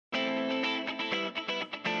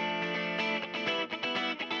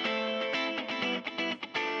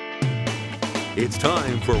It's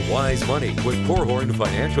time for Wise Money with Korhorn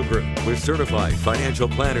Financial Group with certified financial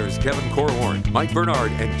planners Kevin Korhorn, Mike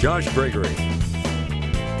Bernard, and Josh Gregory.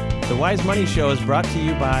 The Wise Money Show is brought to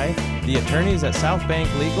you by the attorneys at South Bank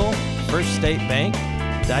Legal, First State Bank,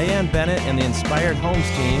 Diane Bennett and the Inspired Homes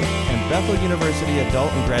team, and Bethel University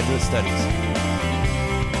Adult and Graduate Studies.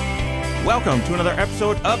 Welcome to another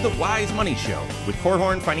episode of the Wise Money Show with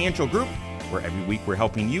Korhorn Financial Group, where every week we're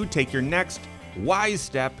helping you take your next wise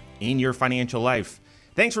step in your financial life.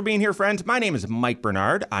 Thanks for being here, friends. My name is Mike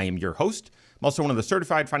Bernard. I am your host. I'm also one of the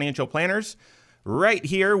certified financial planners. Right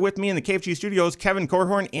here with me in the KFG studios, Kevin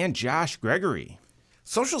Korhorn and Josh Gregory.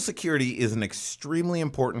 Social Security is an extremely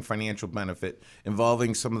important financial benefit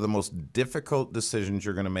involving some of the most difficult decisions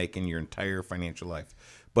you're going to make in your entire financial life.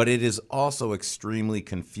 But it is also extremely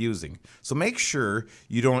confusing. So make sure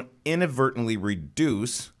you don't inadvertently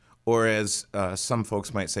reduce, or as some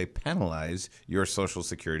folks might say, penalize your Social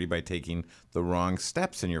Security by taking the wrong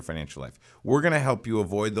steps in your financial life. We're going to help you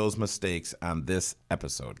avoid those mistakes on this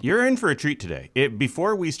episode. You're in for a treat today.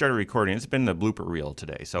 Before we started recording, it's been the blooper reel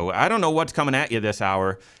today. So I don't know what's coming at you this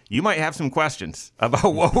hour. You might have some questions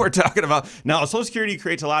about what we're talking about. Now, Social Security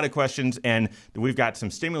creates a lot of questions, and we've got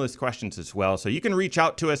some stimulus questions as well. So you can reach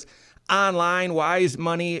out to us online,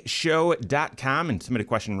 wisemoneyshow.com, and submit a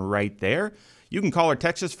question right there. You can call or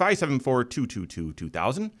text us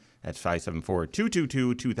 574-222-2000. That's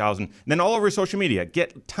 574-222-2000. Then all over social media,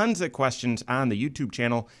 get tons of questions on the YouTube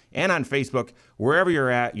channel and on Facebook. Wherever you're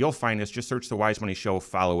at, you'll find us. Just search The Wise Money Show.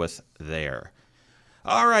 Follow us there.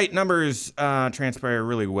 All right, numbers transpire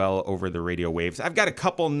really well over the radio waves. I've got a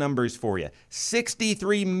couple numbers for you.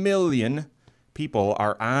 63 million people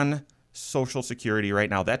are on Social Security right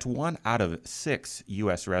now. That's 1 out of 6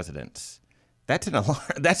 U.S. residents. That's a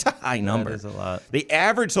high number. That is a lot. The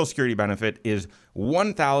average Social Security benefit is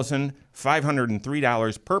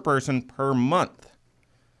 $1,503 per person per month.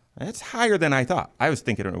 That's higher than I thought. I was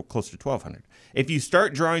thinking it was close to $1,200. If you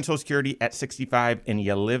start drawing Social Security at 65 and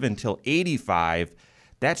you live until 85,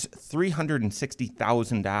 that's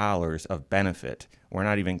 $360,000 of benefit. We're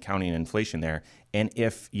not even counting inflation there. And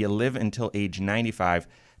if you live until age 95,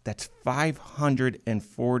 that's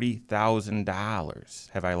 $540,000.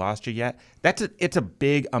 Have I lost you yet? It's a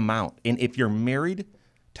big amount. And if you're married,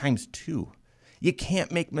 times 2. You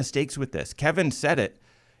can't make mistakes with this. Kevin said it.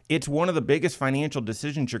 It's one of the biggest financial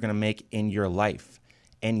decisions you're going to make in your life.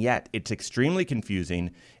 And yet, it's extremely confusing.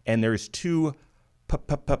 And there's 2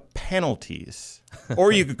 penalties,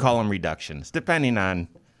 or you could call them reductions, depending on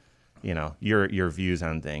your views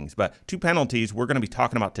on things. But 2 penalties we're going to be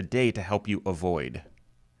talking about today to help you avoid.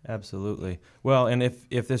 Absolutely. Well, and if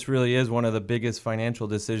this really is one of the biggest financial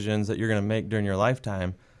decisions that you're going to make during your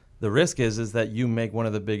lifetime, the risk is that you make one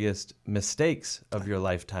of the biggest mistakes of your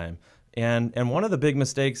lifetime. And one of the big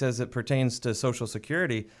mistakes as it pertains to Social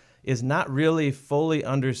Security is not really fully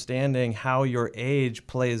understanding how your age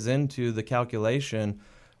plays into the calculation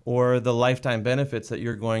or the lifetime benefits that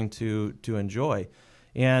you're going to enjoy.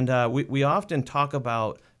 And we often talk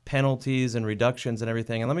about penalties and reductions and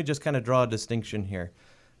everything. And let me just kind of draw a distinction here.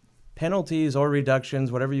 Penalties or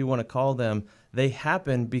reductions, whatever you want to call them, they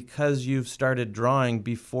happen because you've started drawing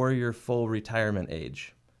before your full retirement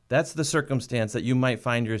age. That's the circumstance that you might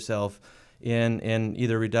find yourself in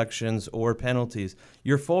either reductions or penalties.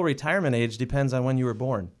 Your full retirement age depends on when you were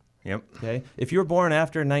born. Yep. Okay. If you were born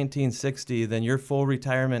after 1960, then your full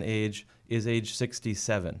retirement age is age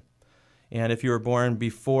 67. And if you were born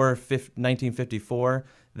before 1954,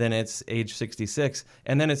 then it's age 66,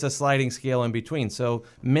 and then it's a sliding scale in between. So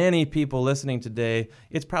many people listening today,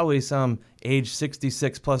 it's probably some age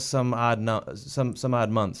 66 plus some odd months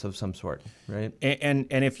of some sort, right? And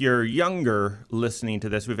if you're younger listening to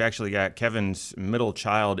this, we've actually got Kevin's middle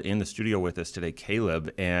child in the studio with us today,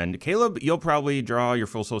 Caleb. And Caleb, you'll probably draw your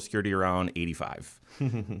full Social Security around 85.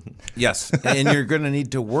 Yes, and you're going to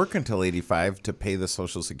need to work until 85 to pay the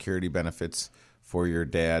Social Security benefits for your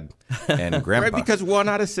dad and grandpa. Right, because 1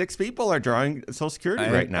 out of 6 people are drawing Social Security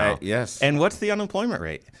right now. Yes. And what's the unemployment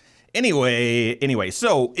rate? Anyway,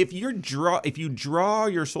 so if you draw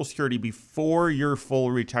your Social Security before your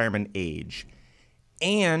full retirement age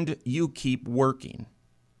and you keep working,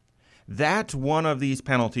 that's one of these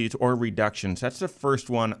penalties or reductions. That's the first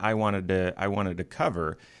one I wanted to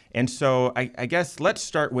cover. And so I guess let's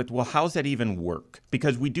start with, well, how's that even work?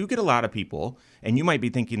 Because we do get a lot of people, and you might be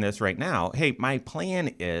thinking this right now, hey, my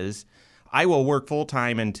plan is I will work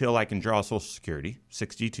full-time until I can draw Social Security,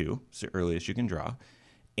 62, it's the earliest you can draw,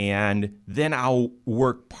 and then I'll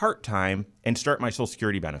work part-time and start my Social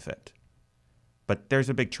Security benefit. But there's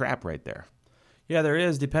a big trap right there. Yeah, there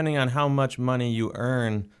is, depending on how much money you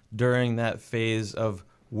earn during that phase of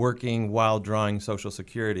working while drawing Social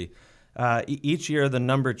Security. Each year the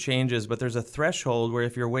number changes, but there's a threshold where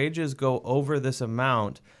if your wages go over this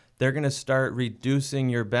amount, they're going to start reducing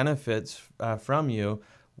your benefits from you,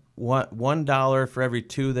 $1 for every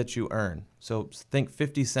 2 that you earn. So think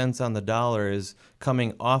 50 cents on the dollar is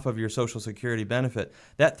coming off of your Social Security benefit.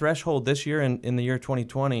 That threshold this year in the year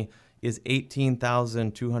 2020 is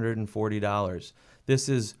 $18,240. This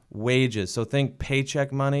is wages. So think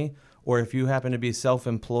paycheck money, or if you happen to be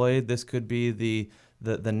self-employed, this could be the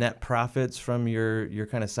net profits from your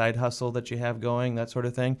kind of side hustle that you have going, that sort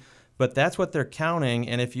of thing. But that's what they're counting,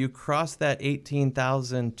 and if you cross that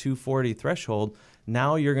 $18,240 threshold,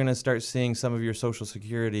 now you're going to start seeing some of your Social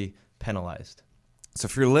Security penalized. So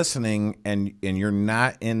if you're listening and you're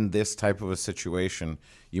not in this type of a situation,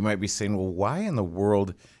 you might be saying, well, why in the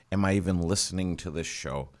world am I even listening to this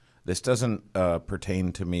show? This doesn't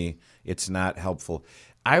pertain to me. It's not helpful.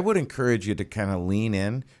 I would encourage you to kind of lean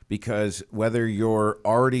in, because whether you're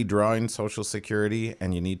already drawing Social Security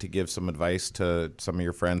and you need to give some advice to some of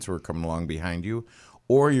your friends who are coming along behind you,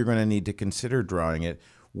 or you're going to need to consider drawing it,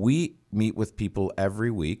 we meet with people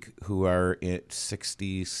every week who are at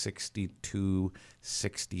 60, 62,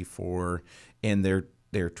 64, and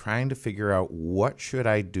they're trying to figure out, what should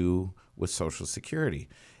I do with Social Security?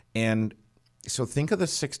 And so think of the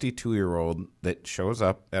 62-year-old that shows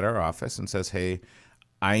up at our office and says, hey,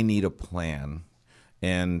 I need a plan.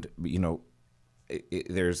 And,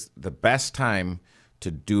 there's the best time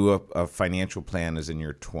to do a financial plan is in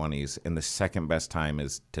your 20s, and the second best time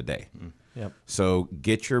is today. Yep. So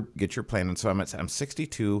get your plan. And so I'm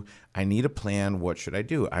 62. I need a plan. What should I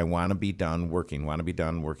do? I want to be done working.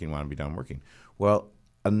 Well,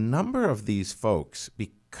 a number of these folks,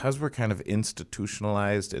 because we're kind of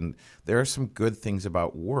institutionalized, and there are some good things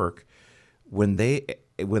about work, when they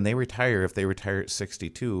retire, if they retire at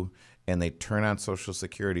 62 and they turn on Social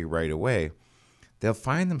Security right away, they'll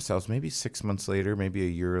find themselves maybe 6 months later, maybe a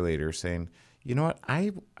year later, saying, you know what,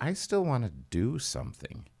 I still want to do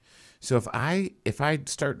something. So if I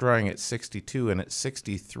start drawing at 62 and at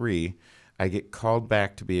 63, I get called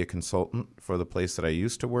back to be a consultant for the place that I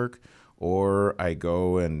used to work, or I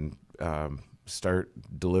go and start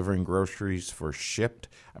delivering groceries for Shipt.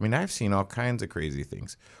 I mean, I've seen all kinds of crazy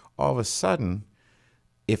things. All of a sudden,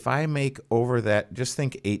 if I make over that, just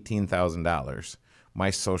think $18,000, my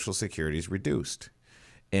Social Security is reduced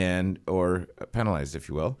or penalized, if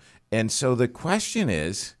you will. And so the question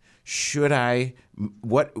is, should I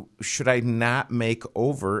not make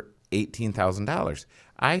over $18,000?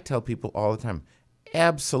 I tell people all the time,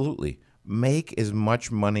 absolutely. Make as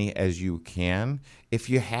much money as you can. If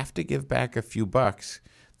you have to give back a few bucks,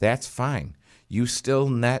 that's fine. You still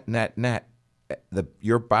net.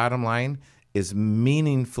 Your bottom line is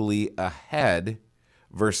meaningfully ahead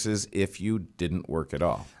versus if you didn't work at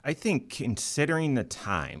all. I think, considering the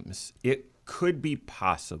times, it could be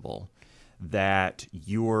possible that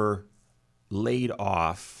you're laid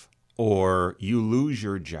off, or you lose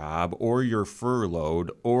your job, or you're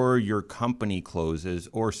furloughed, or your company closes,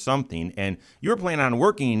 or something, and you're planning on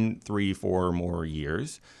working 3-4 more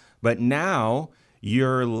years, but now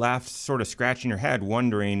you're left sort of scratching your head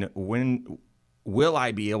wondering, when will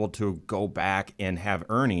I be able to go back and have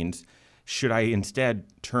earnings? Should I instead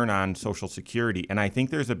turn on Social Security? And I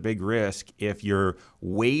think there's a big risk if you're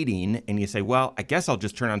waiting and you say, well, I guess I'll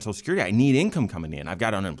just turn on Social Security. I need income coming in. I've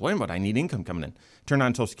got unemployment, but I need income coming in. Turn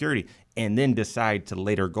on Social Security and then decide to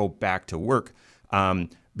later go back to work.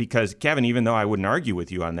 Because, Kevin, even though I wouldn't argue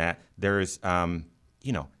with you on that, there's,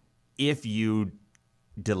 if you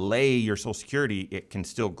delay your Social Security, it can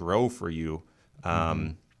still grow for you.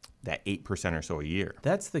 That 8% or so a year.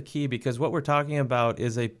 That's the key, because what we're talking about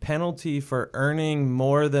is a penalty for earning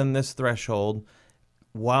more than this threshold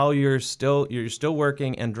while you're still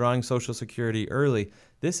working and drawing Social Security early.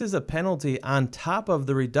 This is a penalty on top of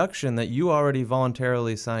the reduction that you already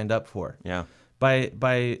voluntarily signed up for. Yeah.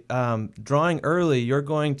 By drawing early, you're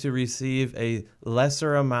going to receive a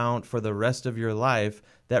lesser amount for the rest of your life.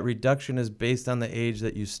 That reduction is based on the age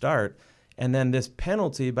that you start. And then this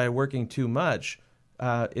penalty by working too much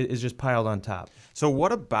is just piled on top. So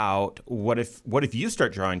what if you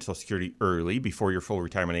start drawing Social Security early before your full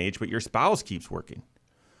retirement age, but your spouse keeps working?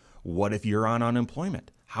 What if you're on unemployment?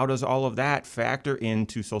 How does all of that factor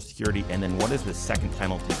into Social Security? And then what is the second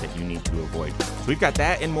penalty that you need to avoid? So we've got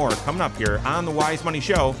that and more coming up here on the Wise Money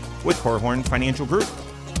Show with Korhorn Financial Group.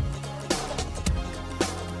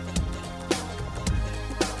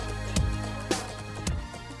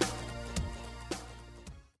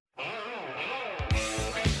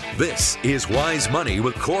 This is Wise Money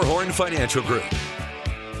with Korhorn Financial Group.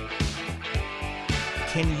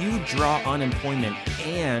 can you draw unemployment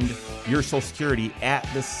and your Social Security at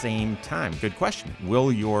the same time? Good question.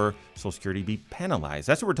 Will your Social Security be penalized?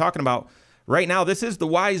 That's what we're talking about right now. This is the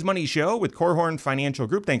Wise Money Show with Korhorn Financial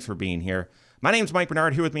Group. Thanks for being here. My name's Mike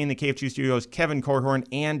Bernard. Here with me in the KFG studios, Kevin Korhorn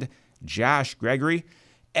and Josh Gregory.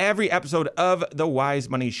 Every episode of the Wise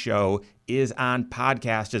Money Show is on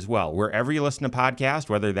podcast as well. Wherever you listen to podcasts,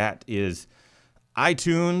 whether that is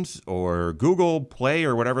iTunes or Google Play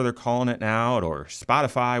or whatever they're calling it now, or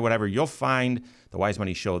Spotify, whatever, you'll find the Wise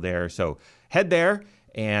Money Show there. So head there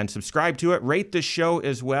and subscribe to it. Rate the show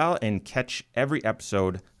as well and catch every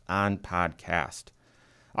episode on podcast.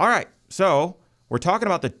 All right, so we're talking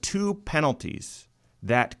about the two penalties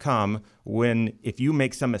that come if you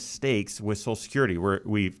make some mistakes with Social Security.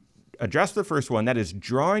 We've addressed the first one, that is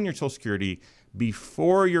drawing your Social Security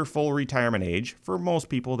before your full retirement age. For most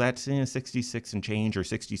people, that's 66 and change or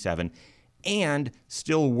 67, and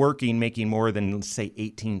still working, making more than, let's say,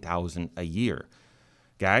 $18,000 a year.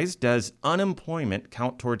 Guys, does unemployment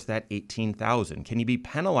count towards that $18,000? Can you be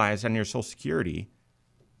penalized on your Social Security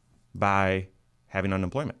by having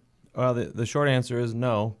unemployment? Well, the short answer is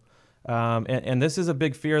no. And this is a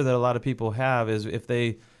big fear that a lot of people have, is if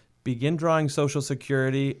they begin drawing Social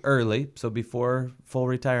Security early, so before full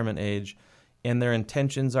retirement age, and their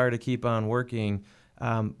intentions are to keep on working,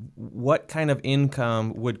 what kind of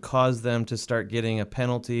income would cause them to start getting a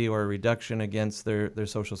penalty or a reduction against their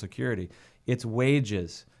Social Security? It's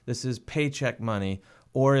wages. This is paycheck money.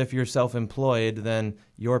 Or if you're self-employed, then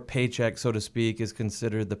your paycheck, so to speak, is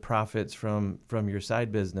considered the profits from your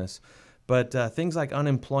side business. But things like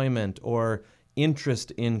unemployment or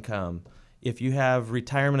interest income, if you have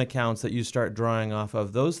retirement accounts that you start drawing off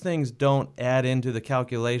of, those things don't add into the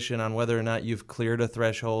calculation on whether or not you've cleared a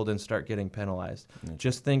threshold and start getting penalized. Mm-hmm.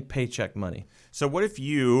 Just think paycheck money. So what if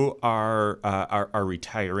you are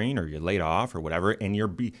retiring, or you're laid off or whatever, and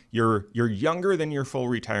you're younger than your full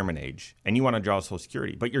retirement age, and you want to draw Social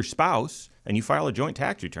Security, but your spouse, and you file a joint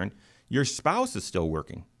tax return, your spouse is still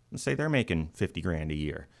working. Let's say they're making $50,000 a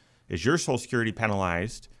year. Is your Social Security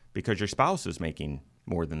penalized because your spouse is making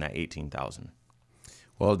more than that $18,000?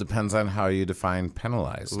 Well, it depends on how you define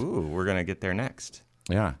penalized. Ooh, we're going to get there next.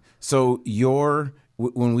 Yeah. So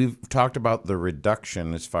when we've talked about the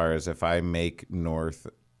reduction, as far as if I make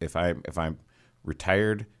if I'm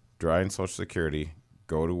retired, drawing Social Security,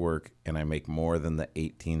 go to work, and I make more than the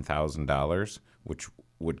 $18,000, which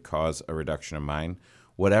would cause a reduction of mine,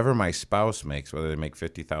 whatever my spouse makes, whether they make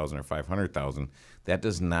 $50,000 or $500,000, that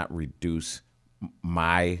does not reduce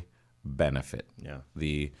my benefit. Yeah.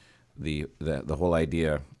 The whole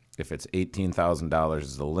idea, if it's $18,000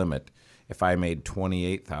 is the limit, if I made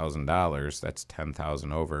 $28,000, that's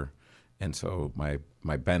 $10,000 over, and so my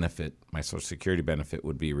benefit, my Social Security benefit,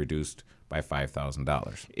 would be reduced by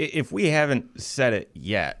 $5,000. If we haven't said it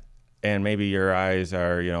yet, and maybe your eyes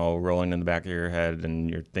are, rolling in the back of your head, and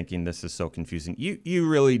you're thinking this is so confusing, you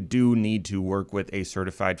really do need to work with a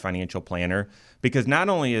certified financial planner, because not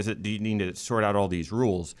only do you need to sort out all these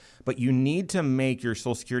rules, but you need to make your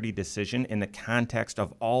Social Security decision in the context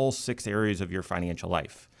of all 6 areas of your financial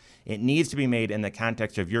life. It needs to be made in the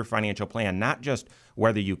context of your financial plan, not just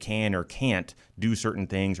whether you can or can't do certain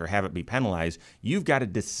things or have it be penalized. You've got to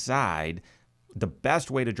decide the best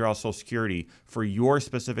way to draw Social Security for your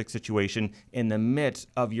specific situation in the midst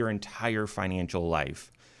of your entire financial life.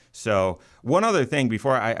 So one other thing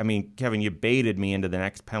before Kevin, you baited me into the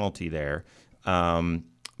next penalty there.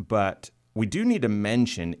 But we do need to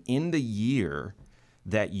mention, in the year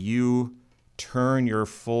that you turn your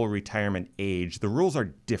full retirement age, the rules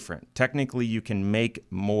are different. Technically, you can make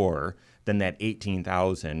more than that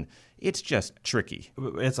 $18,000. It's just tricky.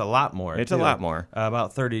 It's a lot more. It's a lot more.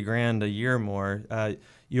 About $30,000 a year more.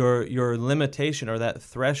 Your limitation, or that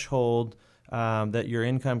threshold that your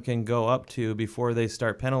income can go up to before they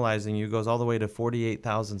start penalizing you, goes all the way to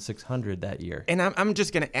 $48,600 that year. And I'm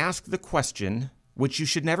just going to ask the question, which you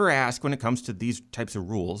should never ask when it comes to these types of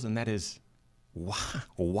rules, and that is,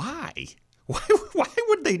 why? Why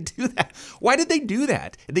would they do that? Why did they do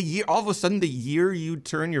that? All of a sudden, the year you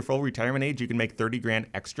turn your full retirement age, you can make $30,000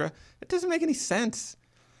 extra. It doesn't make any sense.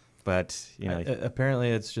 But apparently,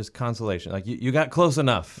 it's just consolation. Like you got close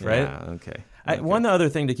enough, right? Yeah. Okay. One other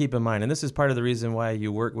thing to keep in mind, and this is part of the reason why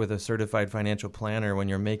you work with a certified financial planner when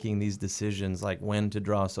you're making these decisions, like when to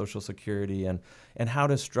draw Social Security and how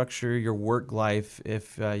to structure your work life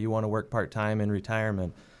if you want to work part-time in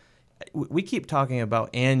retirement. We keep talking about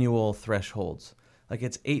annual thresholds. Like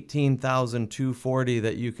it's $18,240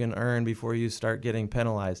 that you can earn before you start getting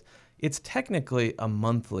penalized. It's technically a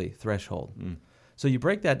monthly threshold. So you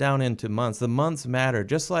break that down into months. The months matter.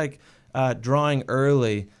 Just like drawing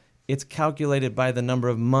early, it's calculated by the number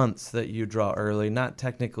of months that you draw early, not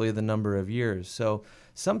technically the number of years. So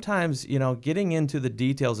sometimes, getting into the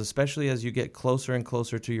details, especially as you get closer and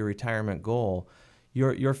closer to your retirement goal,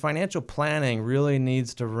 your financial planning really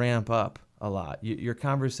needs to ramp up a lot. Your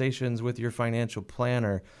conversations with your financial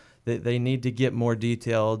planner, they need to get more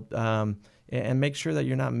detailed, and make sure that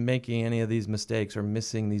you're not making any of these mistakes or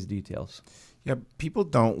missing these details. Yeah, people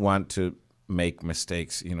don't want to make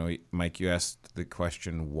mistakes. Mike, you asked the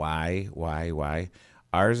question, why?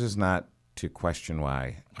 Ours is not to question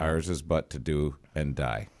why. Ours is but to do and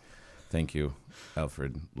die. Thank you,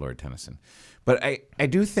 Alfred Lord Tennyson. But I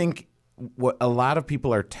do think what a lot of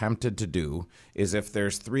people are tempted to do is, if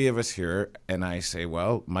there's three of us here and I say,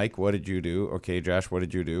 well, Mike, what did you do? Okay, Josh, what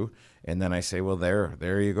did you do? And then I say, well,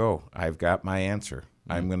 there you go. I've got my answer.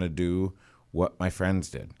 I'm going to do what my friends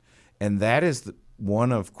did. And that is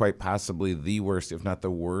one of quite possibly the worst, if not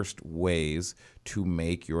the worst, ways to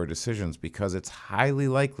make your decisions, because it's highly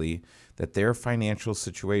likely that their financial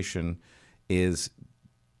situation is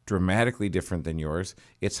dramatically different than yours.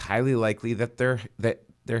 It's highly likely that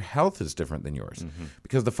their health is different than yours. Mm-hmm.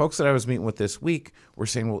 Because the folks that I was meeting with this week were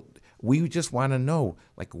saying, well, we just want to know,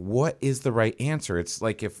 what is the right answer? It's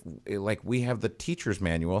like we have the teacher's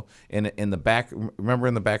manual, and in the back, remember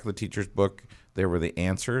in the back of the teacher's book, there were the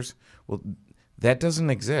answers? Well, that doesn't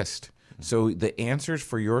exist. So the answers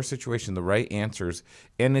for your situation, the right answers,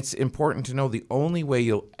 and it's important to know the only way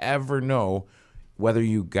you'll ever know whether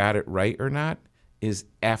you got it right or not is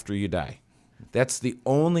after you die. That's the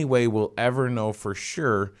only way we'll ever know for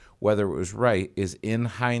sure whether it was right, is in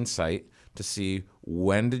hindsight, to see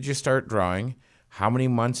when did you start drawing, how many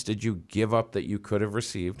months did you give up that you could have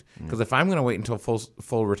received. Because if I'm going to wait until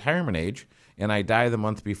full retirement age and I die the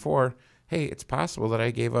month before, hey, it's possible that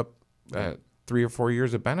I gave up 3 or 4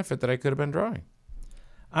 years of benefit that I could have been drawing.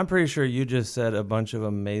 I'm pretty sure you just said a bunch of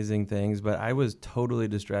amazing things, but I was totally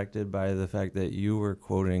distracted by the fact that you were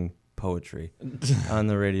quoting poetry on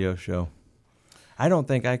the radio show. I don't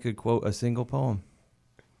think I could quote a single poem.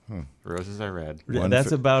 Roses are red.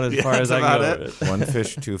 That's about as far as I go with it. 1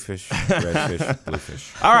 fish, 2 fish, red fish, blue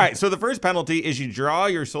fish. All right, so the first penalty is you draw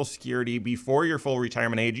your Social Security before your full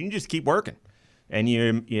retirement age, and you just keep working. And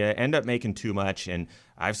you end up making too much. And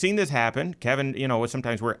I've seen this happen. Kevin,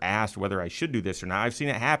 sometimes we're asked whether I should do this or not. I've seen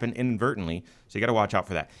it happen inadvertently, so you got to watch out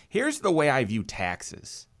for that. Here's the way I view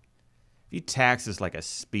taxes. I view taxes like a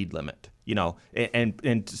speed limit,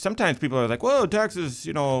 and sometimes people are like, whoa, taxes,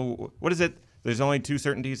 what is it? There's only 2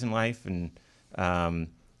 certainties in life, and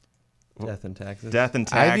death and taxes. Death and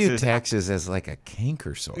taxes. I view taxes as like a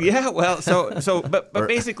canker sore. Yeah, well, but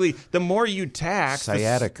basically, the more you tax,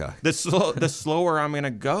 sciatica, the slower I'm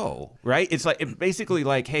gonna go. Right? It's basically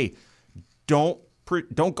like, hey, don't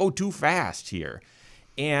go too fast here.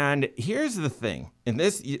 And here's the thing, and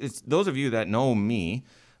it's those of you that know me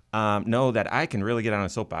know that I can really get on a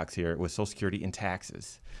soapbox here with Social Security and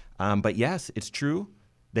taxes. But yes, it's true.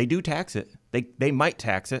 They do tax it. They might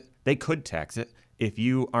tax it. They could tax it if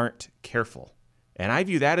you aren't careful. And I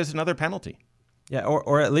view that as another penalty. Yeah,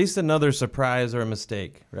 or at least another surprise or a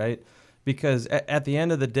mistake, right? Because at the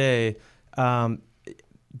end of the day,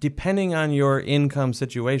 depending on your income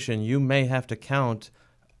situation, you may have to count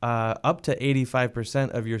up to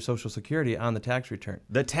 85% of your Social Security on the tax return.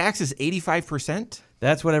 The tax is 85%?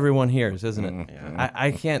 That's what everyone hears, isn't it? Yeah.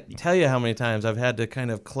 I can't tell you how many times I've had to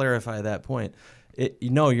kind of clarify that point.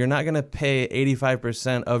 You're not going to pay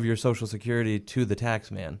 85% of your Social Security to the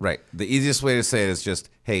tax man. Right. The easiest way to say it is just,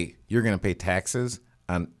 hey, you're going to pay taxes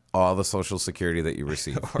on all the Social Security that you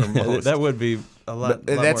receive. Or most. That would be a lot.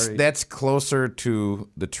 That's closer to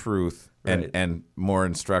the truth Right. and more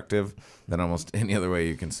instructive than almost any other way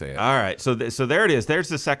you can say it. All right, so there it is. There's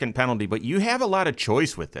the second penalty, but you have a lot of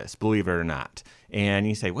choice with this, believe it or not. And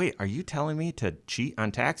you say, wait, are you telling me to cheat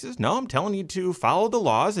on taxes? No, I'm telling you to follow the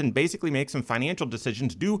laws and basically make some financial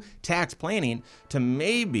decisions, do tax planning to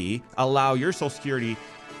maybe allow your Social Security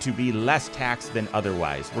to be less taxed than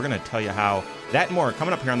otherwise. We're going to tell you how. That and more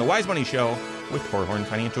coming up here on the Wise Money Show with Korhorn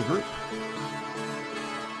Financial Group.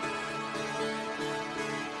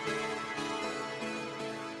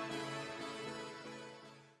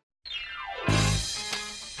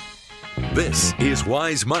 This is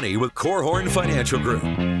Wise Money with Korhorn Financial Group.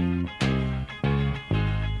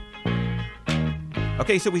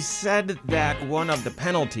 Okay, so we said that one of the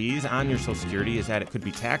penalties on your Social Security is that it could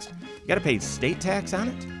be taxed. You got to pay state tax on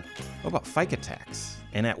it? What about FICA tax?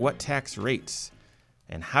 And at what tax rates?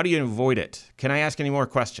 And how do you avoid it? Can I ask any more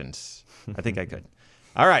questions? I think I could.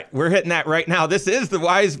 All right, we're hitting that right now. This is the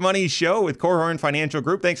Wise Money Show with Korhorn Financial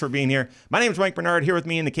Group. Thanks for being here. My name is Mike Bernard. Here with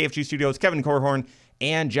me in the KFG studios, Kevin Korhorn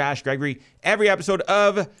and Josh Gregory. Every episode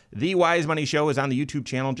of The Wise Money Show is on the YouTube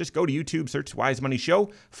channel. Just go to YouTube, search Wise Money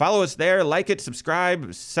Show, follow us there, like it,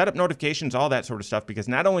 subscribe, set up notifications, all that sort of stuff, because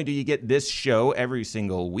not only do you get this show every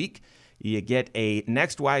single week, you get a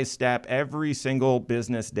Next Wise Step every single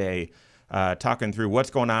business day, talking through what's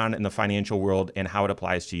going on in the financial world and how it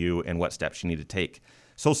applies to you and what steps you need to take.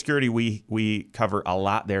 Social Security, we cover a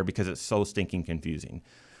lot there because it's so stinking confusing.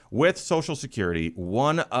 With Social Security,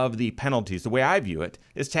 one of the penalties, the way I view it,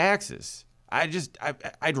 is taxes.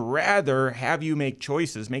 I'd rather have you make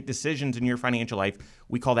choices, make decisions in your financial life.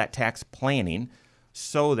 We call that tax planning,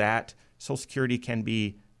 so that Social Security can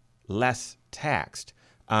be less taxed.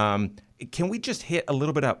 Can we just hit a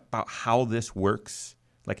little bit about how this works?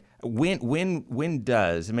 Like when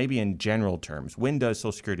does, and maybe in general terms, when does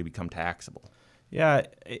Social Security become taxable? Yeah,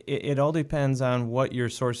 it all depends on what your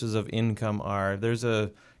sources of income are. There's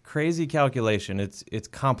a crazy calculation. It's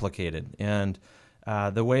complicated, and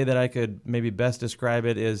the way that I could maybe best describe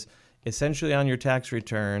it is essentially on your tax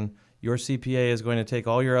return, your CPA is going to take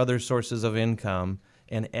all your other sources of income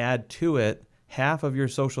and add to it half of your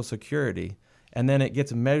Social Security, and then it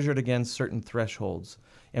gets measured against certain thresholds.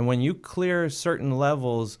 And when you clear certain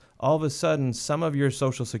levels, all of a sudden, some of your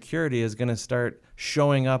Social Security is going to start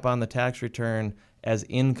showing up on the tax return as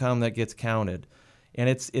income that gets counted. And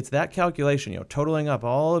it's that calculation, totaling up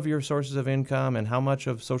all of your sources of income and how much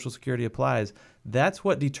of Social Security applies. That's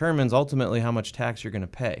what determines ultimately how much tax you're going to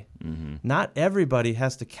pay. Mm-hmm. Not everybody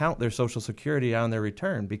has to count their Social Security on their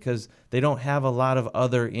return because they don't have a lot of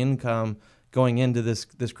other income going into this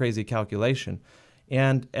crazy calculation.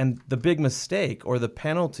 And the big mistake or the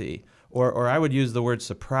penalty, or I would use the word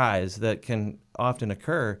surprise that can often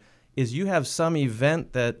occur, is you have some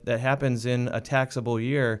event that happens in a taxable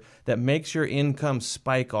year that makes your income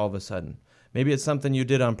spike all of a sudden. Maybe it's something you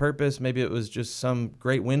did on purpose. Maybe it was just some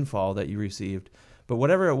great windfall that you received. But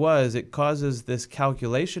whatever it was, it causes this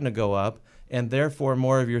calculation to go up and therefore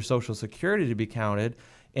more of your Social Security to be counted.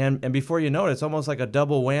 And before you know it, it's almost like a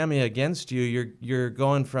double whammy against you. You're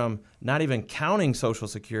going from not even counting Social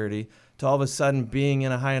Security to all of a sudden being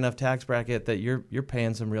in a high enough tax bracket that you're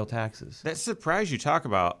paying some real taxes. That surprise you talk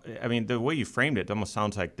about, I mean, the way you framed it almost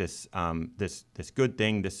sounds like this good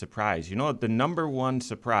thing, this surprise. The number one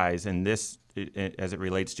surprise in this, as it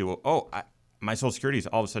relates to, my Social Security is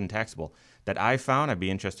all of a sudden taxable, that I found, I'd be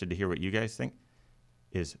interested to hear what you guys think,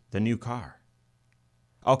 is the new car.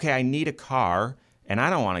 Okay, I need a car. And I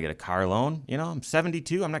don't want to get a car loan. I'm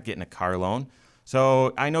 72. I'm not getting a car loan.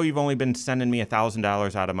 So I know you've only been sending me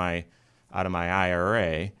 $1,000 out of my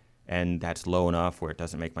IRA, and that's low enough where it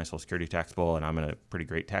doesn't make my Social Security taxable, and I'm in a pretty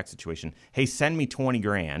great tax situation. Hey, send me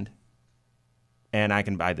 $20,000, and I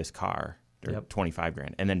can buy this car, or Yep.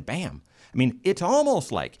 $25,000, and then bam. I mean, it's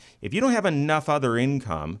almost like if you don't have enough other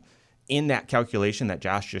income in that calculation that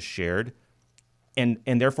Josh just shared, and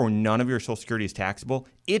therefore none of your Social Security is taxable,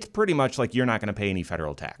 it's pretty much like you're not going to pay any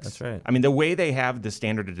federal tax. That's right. I mean, the way they have the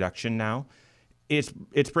standard deduction now, it's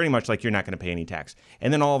pretty much like you're not going to pay any tax.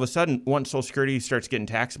 And then all of a sudden, once Social Security starts getting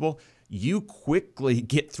taxable, you quickly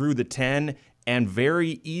get through the 10 and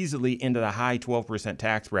very easily into the high 12%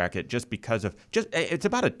 tax bracket just because of it's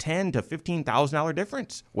about a $10,000 to $15,000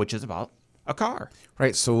 difference, which is about a car.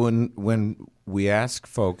 Right. So when we ask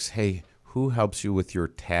folks, hey, who helps you with your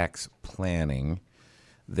tax planning,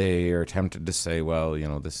 they are tempted to say, well,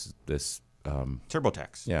 this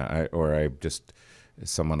TurboTax. Yeah, I just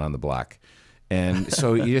someone on the block. And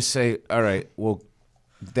so you just say, all right, well,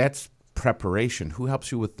 that's preparation. Who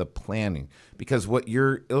helps you with the planning? Because what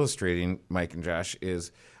you're illustrating, Mike and Josh,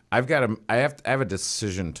 is I have a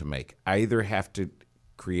decision to make. I either have to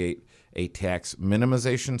create a tax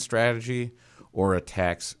minimization strategy or a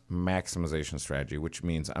tax maximization strategy, which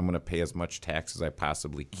means I'm going to pay as much tax as I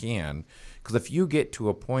possibly can. Because if you get to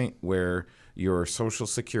a point where your Social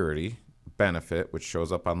Security benefit, which shows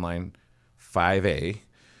up on line 5A,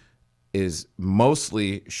 is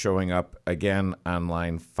mostly showing up again on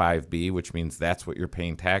line 5B, which means that's what you're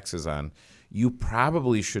paying taxes on, you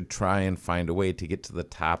probably should try and find a way to get to the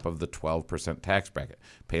top of the 12% tax bracket.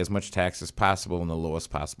 Pay as much tax as possible in the lowest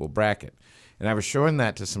possible bracket. And I was showing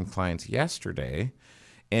that to some clients yesterday,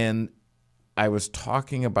 and I was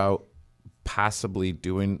talking about possibly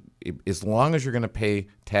doing, as long as you're going to pay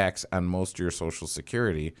tax on most of your Social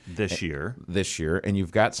Security this year, and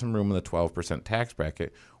you've got some room in the 12% tax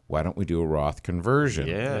bracket, why don't we do a Roth conversion?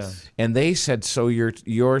 Yes. Yeah. And they said, so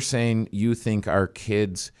you're saying you think our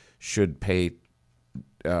kids should pay,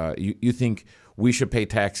 you think we should pay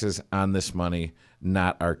taxes on this money,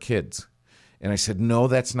 not our kids. And I said, no,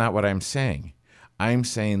 that's not what I'm saying. I'm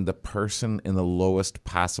saying the person in the lowest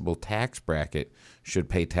possible tax bracket should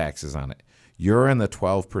pay taxes on it. you're in the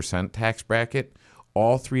 12% tax bracket.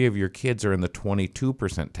 All 3 of your kids are in the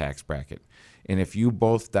 22% tax bracket. And if you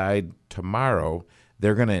both died tomorrow,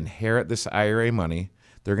 they're going to inherit this IRA money.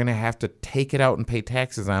 They're going to have to take it out and pay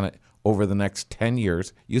taxes on it over the next 10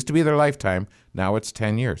 years. Used to be their lifetime. Now it's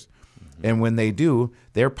 10 years. Mm-hmm. And when they do,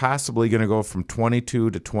 they're possibly going to go from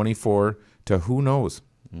 22 to 24 to who knows.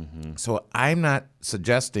 Mm-hmm. So I'm not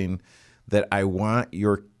suggesting that I want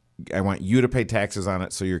you to pay taxes on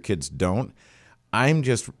it so your kids don't. I am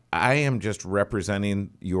just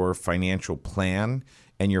representing your financial plan,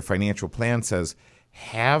 and your financial plan says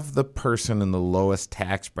have the person in the lowest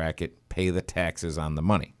tax bracket pay the taxes on the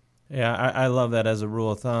money. Yeah, I love that as a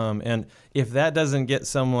rule of thumb. And if that doesn't get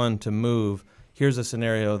someone to move, here's a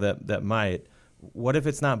scenario that might. What if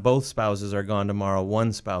it's not both spouses are gone tomorrow,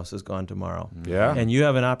 one spouse is gone tomorrow? Yeah. And you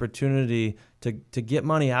have an opportunity to get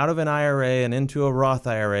money out of an IRA and into a Roth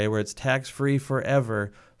IRA where it's tax-free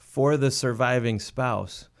forever for the surviving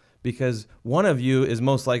spouse, because one of you is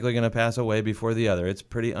most likely going to pass away before the other. It's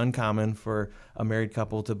pretty uncommon for a married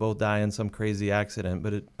couple to both die in some crazy accident,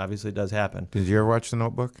 but it obviously does happen. Did you ever watch The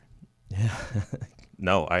Notebook? Yeah.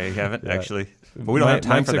 No, I haven't actually. But we don't have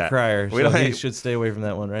time Mike's for that. a crier, We so don't he have- should stay away from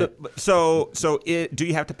that one, right? Do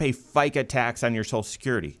you have to pay FICA tax on your Social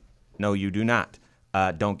Security? No, you do not.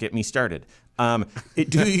 Don't get me started.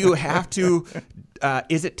 Do you have to?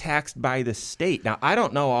 Is it taxed by the state? Now, I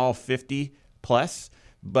don't know all 50 plus,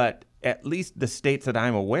 but at least the states that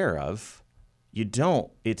I'm aware of, you don't.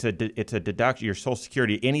 It's a deduction. Your Social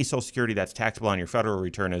Security, any Social Security that's taxable on your federal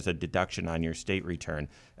return is a deduction on your state return.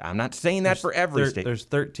 I'm not saying that for every state. There's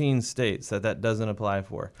 13 states that doesn't apply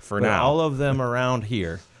for. For but now. all of them around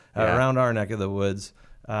here, Yeah. around our neck of the woods,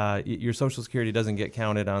 your Social Security doesn't get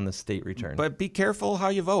counted on the state return. But be careful how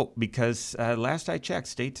you vote, because last I checked,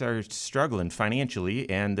 states are struggling financially,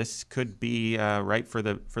 and this could be ripe for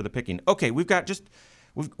the picking. Okay, we've got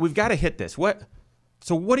to hit this.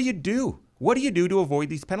 So what do you do? What do you do to avoid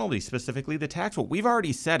these penalties, specifically the tax? Well, we've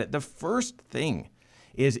already said it. The first thing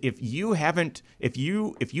is if you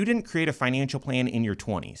didn't create a financial plan in your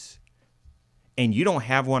 20s, and you don't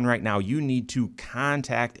have one right now, you need to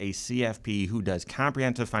contact a CFP who does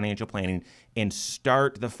comprehensive financial planning and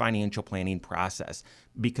start the financial planning process,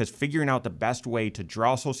 because figuring out the best way to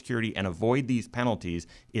draw Social Security and avoid these penalties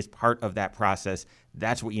is part of that process.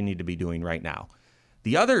 That's what you need to be doing right now.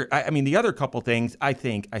 The other couple things, I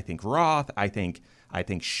think Roth, I think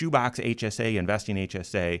shoebox HSA, investing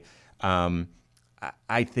HSA.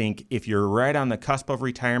 I think if you're right on the cusp of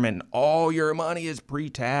retirement and all your money is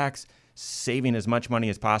pre-tax, saving as much money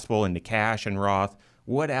as possible into cash and Roth.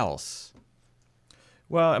 What else?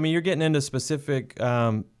 Well, I mean, you're getting into specific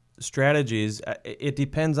strategies. It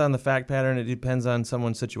depends on the fact pattern. It depends on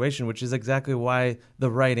someone's situation, which is exactly why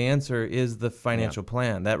the right answer is the financial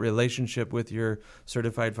plan, that relationship with your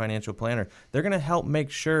certified financial planner. They're going to help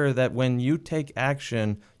make sure that when you take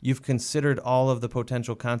action, you've considered all of the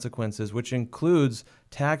potential consequences, which includes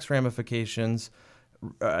tax ramifications,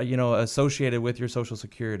 associated with your Social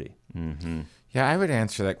Security. Mm-hmm. Yeah, I would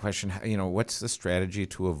answer that question. What's the strategy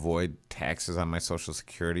to avoid taxes on my Social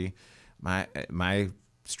Security? My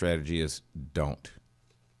strategy is don't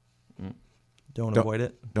avoid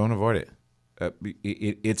it. Don't avoid it.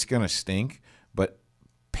 It's going to stink, but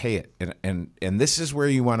pay it. And this is where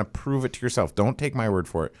you want to prove it to yourself. Don't take my word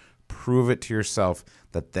for it. Prove it to yourself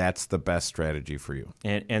that that's the best strategy for you.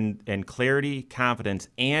 And clarity, confidence,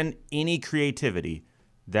 and any creativity.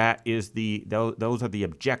 Those are the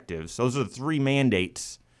objectives. Those are the 3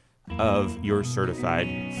 mandates of your certified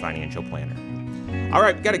financial planner. All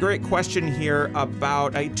right, got a great question here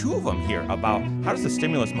about 2 of them here about how does the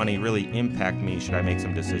stimulus money really impact me? Should I make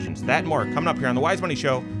some decisions? That and more coming up here on the Wise Money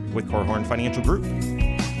Show with Korhorn Financial Group.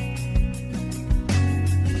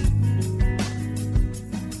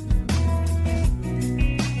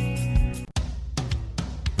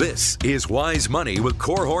 This is Wise Money with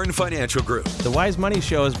Korhorn Financial Group. The Wise Money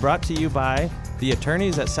Show is brought to you by the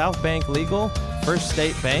attorneys at South Bank Legal, First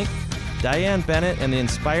State Bank, Diane Bennett and the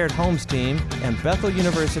Inspired Homes team, and Bethel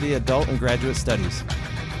University Adult and Graduate Studies.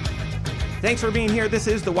 Thanks for being here. This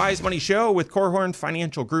is the Wise Money Show with Korhorn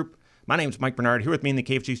Financial Group. My name is Mike Bernard. Here with me in the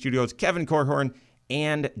KFG studios, Kevin Korhorn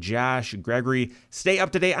and Josh Gregory. Stay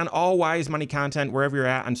up to date on all Wise Money content wherever you're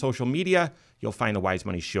at on social media. You'll find the Wise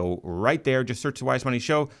Money Show right there. Just search the Wise Money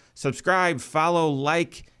Show. Subscribe, follow,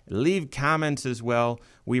 like, leave comments as well.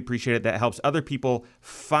 We appreciate it. That helps other people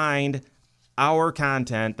find our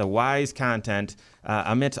content, the Wise content,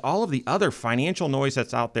 amidst all of the other financial noise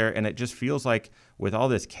that's out there. And it just feels like with all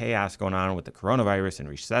this chaos going on with the coronavirus and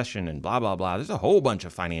recession and blah, blah, blah, there's a whole bunch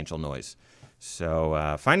of financial noise.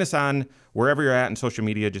 So find us on wherever you're at in social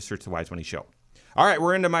media. Just search The Wise Money Show. All right,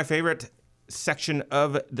 we're into my favorite section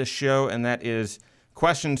of the show, and that is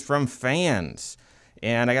questions from fans.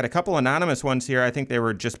 And I got a couple anonymous ones here. I think they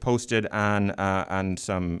were just posted on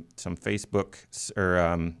some Facebook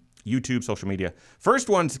or YouTube, social media. First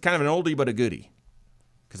one's kind of an oldie but a goodie,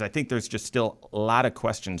 because I think there's just still a lot of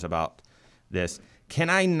questions about this.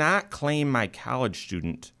 Can I not claim my college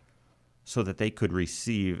student so that they could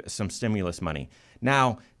receive some stimulus money?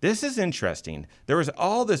 Now, this is interesting. There was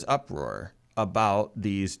all this uproar about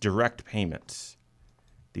these direct payments,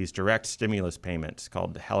 these direct stimulus payments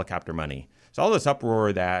called helicopter money. So all this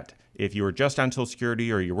uproar that if you were just on Social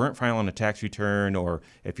Security or you weren't filing a tax return, or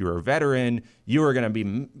if you were a veteran, you were going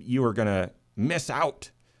to miss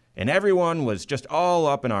out. And everyone was just all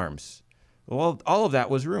up in arms. Well, all of that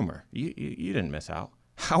was rumor. You didn't miss out.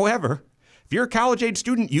 However, if you're a college-age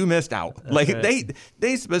student, you missed out. That's like right.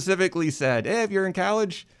 they specifically said, hey, if you're in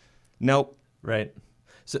college, nope. Right.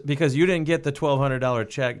 So, because you didn't get the $1,200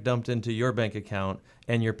 check dumped into your bank account,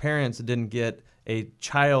 and your parents didn't get a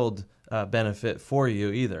child benefit for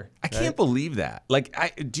you either. I can't believe that. Like,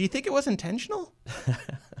 do you think it was intentional?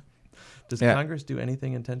 Does Congress do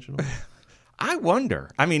anything intentional? I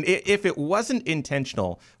wonder. I mean, if it wasn't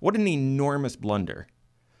intentional, what an enormous blunder.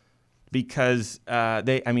 Because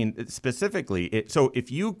specifically, so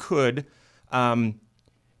if you could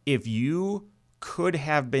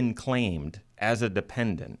have been claimed as a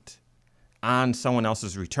dependent on someone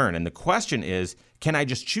else's return, and the question is, can I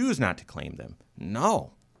just choose not to claim them?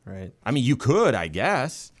 No. Right. I mean, you could, I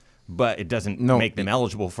guess, but it doesn't make them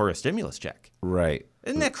eligible for a stimulus check. Right.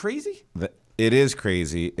 Isn't that crazy? It is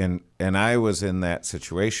crazy, and I was in that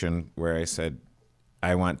situation where I said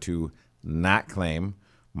I want to not claim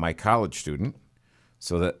my college student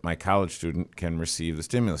so that my college student can receive the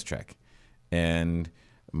stimulus check. And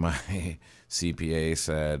my CPA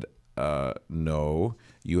said, no,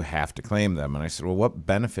 you have to claim them. And I said, well, what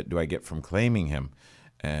benefit do I get from claiming him?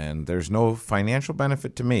 And there's no financial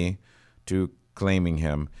benefit to me to claiming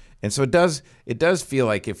him. And so it does feel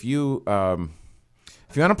like if you want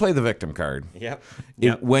to play the victim card,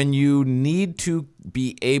 when you need to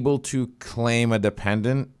be able to claim a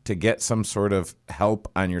dependent to get some sort of help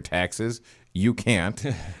on your taxes, you can't.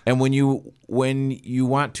 And when you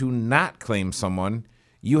want to not claim someone,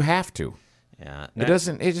 you have to. Yeah, it just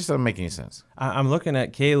doesn't make any sense. I'm looking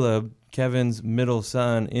at Caleb, Kevin's middle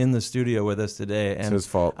son, in the studio with us today, and it's his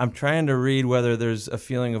fault. I'm trying to read whether there's a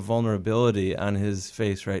feeling of vulnerability on his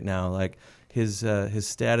face right now, like his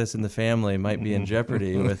status in the family might be in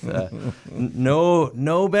jeopardy with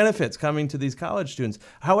no benefits coming to these college students.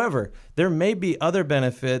 However, there may be other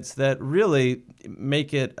benefits that really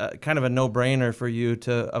make it kind of a no-brainer for you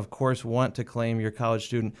to, of course, want to claim your college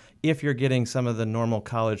student if you're getting some of the normal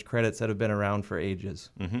college credits that have been around for ages.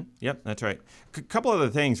 Mm-hmm. Yep, that's right. A couple other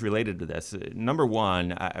things related to this. Number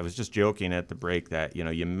one, I was just joking at the break that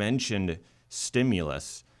you mentioned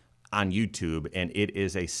stimulus on YouTube, and it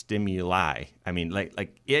is a stimuli. I mean,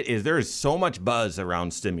 like it is. There is so much buzz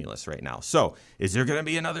around stimulus right now. So, is there going to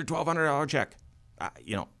be another $1,200 check?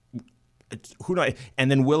 Who knows? And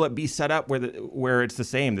then will it be set up where it's the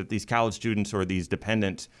same, that these college students or these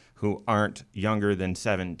dependents who aren't younger than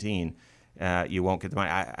 17, you won't get the money?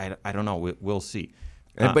 I don't know. We'll see.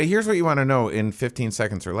 But here's what you want to know in 15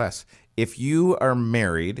 seconds or less. If you are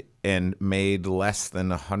married and made less than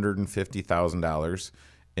 $150,000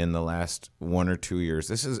 in the last 1 or 2 years,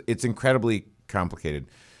 it's incredibly complicated.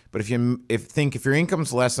 But if your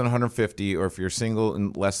income's less than 150, or if you're single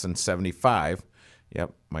and less than 75,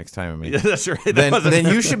 yep, Mike's timing me. Yeah, that's right. Then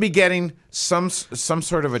you should be getting some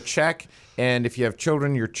sort of a check, and if you have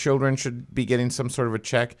children, your children should be getting some sort of a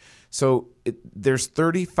check. So there's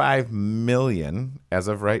 35 million, as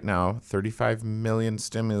of right now, 35 million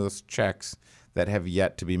stimulus checks that have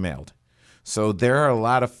yet to be mailed. So there are a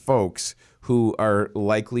lot of folks who are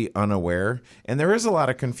likely unaware, and there is a lot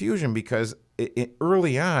of confusion because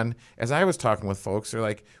early on, as I was talking with folks, they're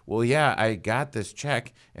like, well, yeah, I got this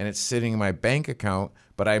check and it's sitting in my bank account,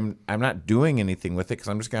 but I'm not doing anything with it because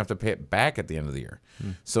I'm just going to have to pay it back at the end of the year.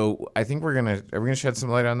 So I think are we going to shed some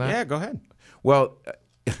light on that? Yeah, go ahead. Well,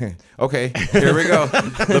 okay, here we go.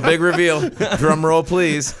 The big reveal. Drum roll,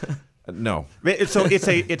 please. No. So it's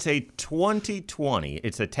a 2020.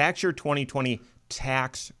 It's a tax year 2020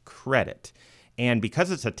 tax credit. And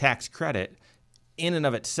because it's a tax credit, in and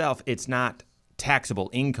of itself, it's not taxable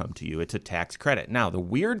income to you. It's a tax credit. Now, the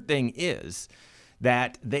weird thing is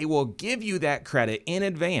that they will give you that credit in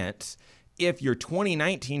advance if your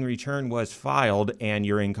 2019 return was filed and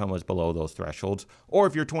your income was below those thresholds, or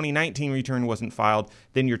if your 2019 return wasn't filed,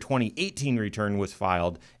 then your 2018 return was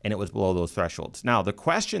filed and it was below those thresholds. Now, the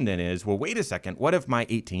question then is, well, wait a second, what if my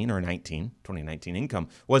 2019 income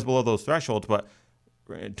was below those thresholds, but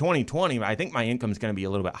 2020, I think my income is going to be a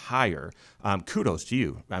little bit higher. Kudos to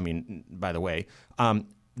you. I mean, by the way,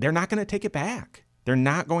 they're not going to take it back. They're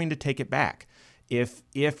not going to take it back.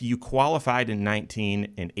 If you qualified in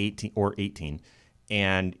 19 and 18 or 18,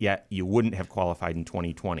 and yet you wouldn't have qualified in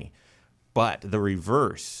 2020. But the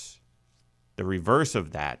reverse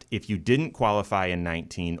of that, if you didn't qualify in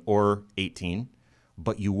 19 or 18,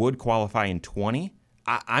 but you would qualify in 20,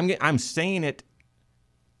 I'm saying it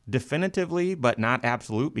definitively, but not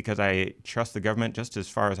absolute, because I trust the government just as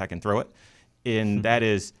far as I can throw it. And that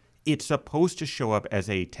is, it's supposed to show up as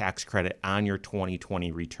a tax credit on your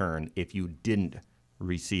 2020 return if you didn't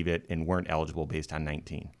receive it and weren't eligible based on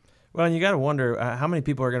 19. Well, and you got to wonder how many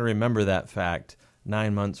people are going to remember that fact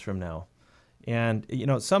 9 months from now. And,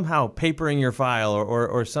 somehow papering your file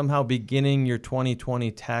or somehow beginning your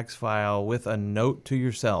 2020 tax file with a note to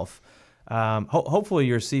yourself. Hopefully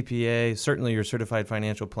your CPA, certainly your certified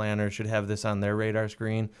financial planner, should have this on their radar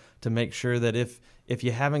screen to make sure that if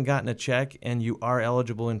you haven't gotten a check and you are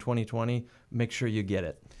eligible in 2020, make sure you get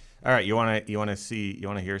it. All right, you want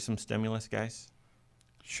to hear some stimulus, guys?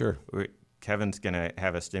 Sure. Kevin's going to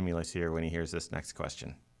have a stimulus here when he hears this next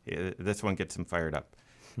question. This one gets him fired up.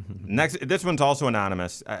 This one's also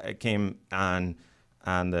anonymous. It came on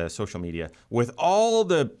the social media. With all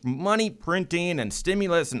the money printing and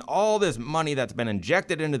stimulus and all this money that's been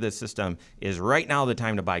injected into the system, is right now the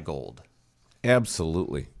time to buy gold?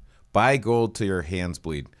 Absolutely. Buy gold till your hands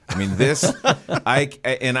bleed. I mean, this, I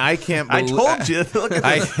can't believe. I told you. Look at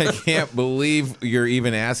I can't believe you're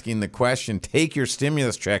even asking the question. Take your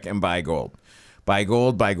stimulus check and buy gold. Buy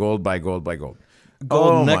gold, buy gold, buy gold, buy gold.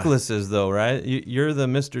 Gold necklaces, though, right? You're the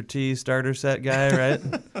Mr. T starter set guy, right?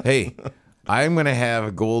 Hey, I'm gonna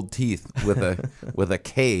have gold teeth with a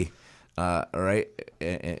K, right?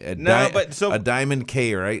 A diamond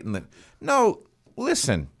K, right? No,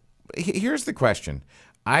 listen. Here's the question.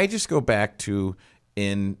 I just go back to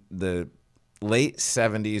in the late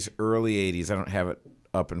 70s, early 80s. I don't have it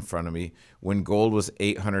up in front of me, when gold was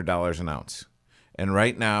 $800 an ounce. And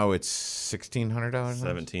right now it's $1,600.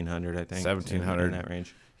 $1,700, I think. $1,700 in that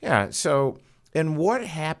range. Yeah. So, and what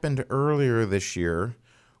happened earlier this year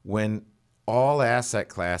when all asset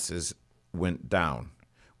classes went down?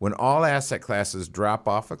 When all asset classes drop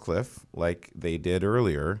off a cliff, like they did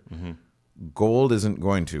earlier, gold isn't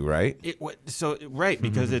going to, right?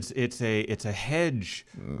 Because it's a hedge,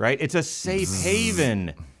 right? It's a safe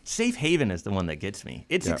haven. Safe haven is the one that gets me.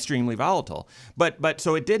 It's extremely volatile, but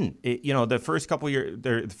so it didn't. The first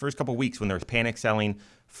couple weeks when there was panic selling,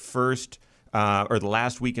 or the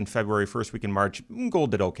last week in February, first week in March, gold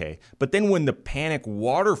did okay. But then when the panic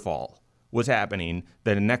waterfall was happening,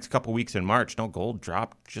 the next couple weeks in March, gold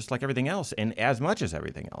dropped just like everything else, and as much as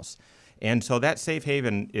everything else. And so that safe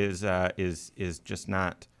haven is just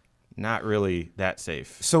not really that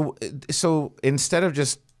safe. So instead of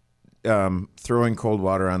just throwing cold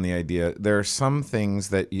water on the idea, there are some things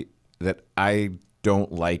that I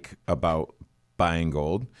don't like about buying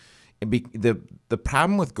gold. The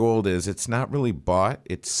problem with gold is it's not really bought;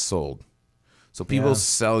 it's sold. So people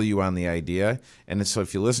sell you on the idea, and so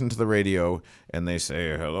if you listen to the radio and they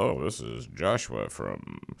say, "Hello, this is Joshua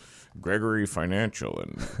from Gregory Financial,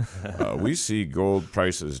 and we see gold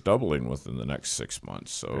prices doubling within the next 6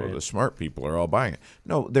 months." So the smart people are all buying it.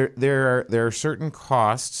 No, there are certain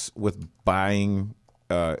costs with buying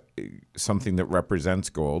something that represents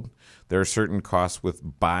gold. There are certain costs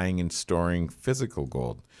with buying and storing physical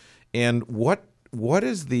gold. And what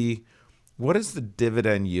is the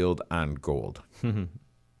dividend yield on gold?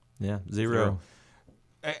 Yeah, zero.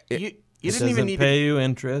 It doesn't pay you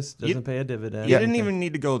interest, doesn't pay a dividend. You didn't even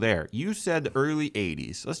need to go there. You said the early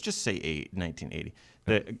 80s. Let's just say 1980.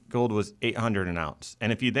 The gold was $800 an ounce.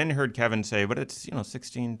 And if you then heard Kevin say, but it's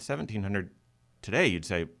 $1,600, $1,700 today, you'd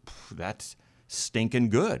say, that's stinking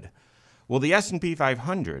good. Well, the S&P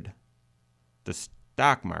 500, the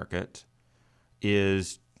stock market,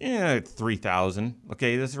 is 3,000.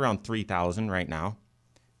 Okay, this is around 3,000 right now.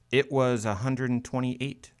 It was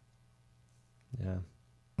 128. Yeah.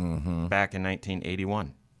 Back in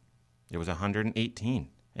 1981. It was 118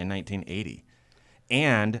 in 1980.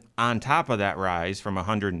 And on top of that rise from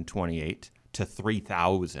 128 to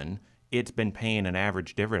 3,000, it's been paying an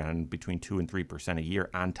average dividend between 2 and 3% a year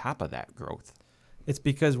on top of that growth. It's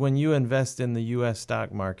because when you invest in the U.S.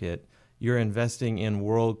 stock market, you're investing in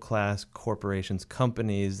world-class corporations,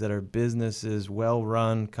 companies that are businesses,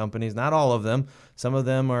 well-run companies. Not all of them. Some of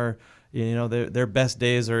them are, their best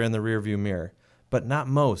days are in the rearview mirror, but not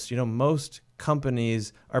most. Most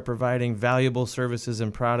companies are providing valuable services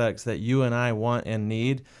and products that you and I want and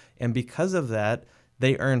need, and because of that,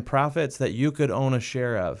 they earn profits that you could own a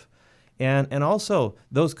share of. And also,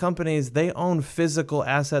 those companies, they own physical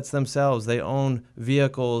assets themselves. They own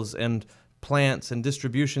vehicles and plants and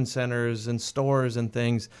distribution centers and stores and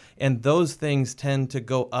things, and those things tend to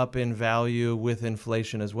go up in value with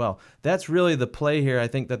inflation as well. That's really the play here. I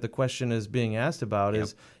think that the question is being asked about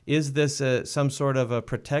is this some sort of a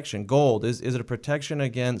protection? Gold, is it a protection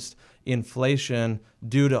against inflation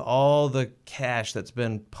due to all the cash that's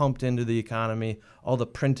been pumped into the economy, all the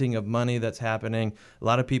printing of money that's happening? A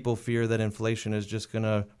lot of people fear that inflation is just going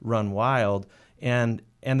to run wild, and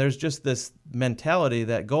there's just this mentality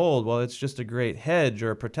that gold, well, it's just a great hedge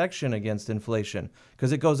or a protection against inflation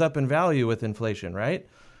because it goes up in value with inflation, right?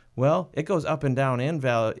 Well, it goes up and down in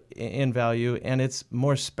value, and it's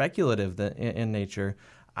more speculative in nature.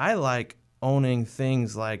 I like owning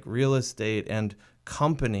things like real estate and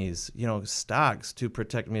companies, stocks to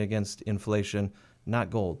protect me against inflation, not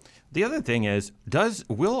gold. The other thing is,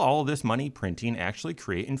 will all this money printing actually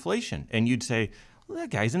create inflation? And you'd say, well, that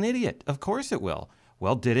guy's an idiot. Of course it will.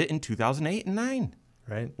 Well, did it in 2008 and 2009,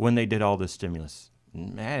 right? When they did all this stimulus?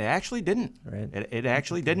 It actually didn't. Right. It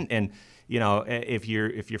actually didn't. And if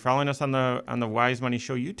you're following us on the Wise Money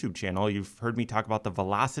Show YouTube channel, you've heard me talk about the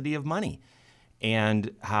velocity of money and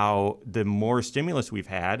how the more stimulus we've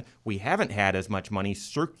had, we haven't had as much money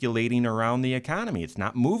circulating around the economy. It's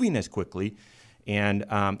not moving as quickly. And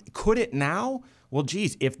could it now? Well,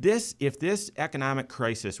 geez, if this economic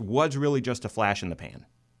crisis was really just a flash in the pan,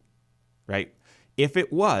 right? If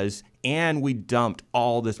it was, and we dumped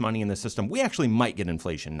all this money in the system, we actually might get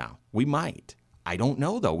inflation now. We might. I don't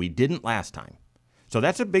know, though. We didn't last time. So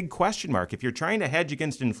that's a big question mark. If you're trying to hedge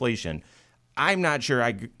against inflation, I'm not sure.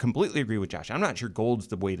 I completely agree with Josh. I'm not sure gold's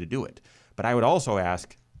the way to do it. But I would also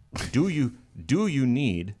ask, do you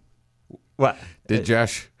need what? Did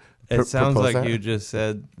Josh? It sounds like that? you just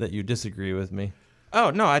said that you disagree with me. Oh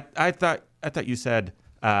no, I thought you said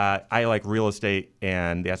I like real estate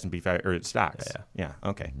and the S&P 500 or stocks. Yeah.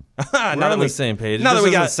 Okay. We're on the same page. Now that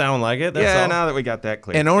we sound like it. That's all. Now that we got that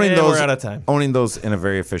clear. And owning those, we're out of time. Owning those in a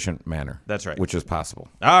very efficient manner. That's right. Which is possible.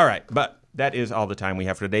 All right, but that is all the time we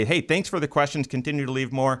have for today. Hey, thanks for the questions. Continue to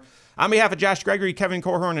leave more. On behalf of Josh Gregory, Kevin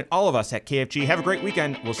Korhorn, and all of us at KFG, have a great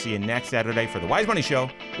weekend. We'll see you next Saturday for the Wise Money Show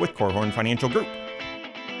with Korhorn Financial Group.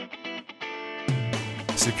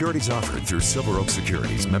 Securities offered through Silver Oak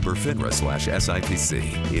Securities, member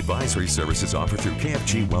FINRA/SIPC. Advisory services offered through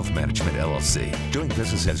KFG Wealth Management, LLC. Doing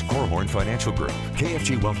business as Korhorn Financial Group.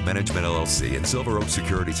 KFG Wealth Management, LLC and Silver Oak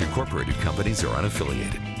Securities Incorporated companies are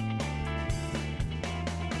unaffiliated.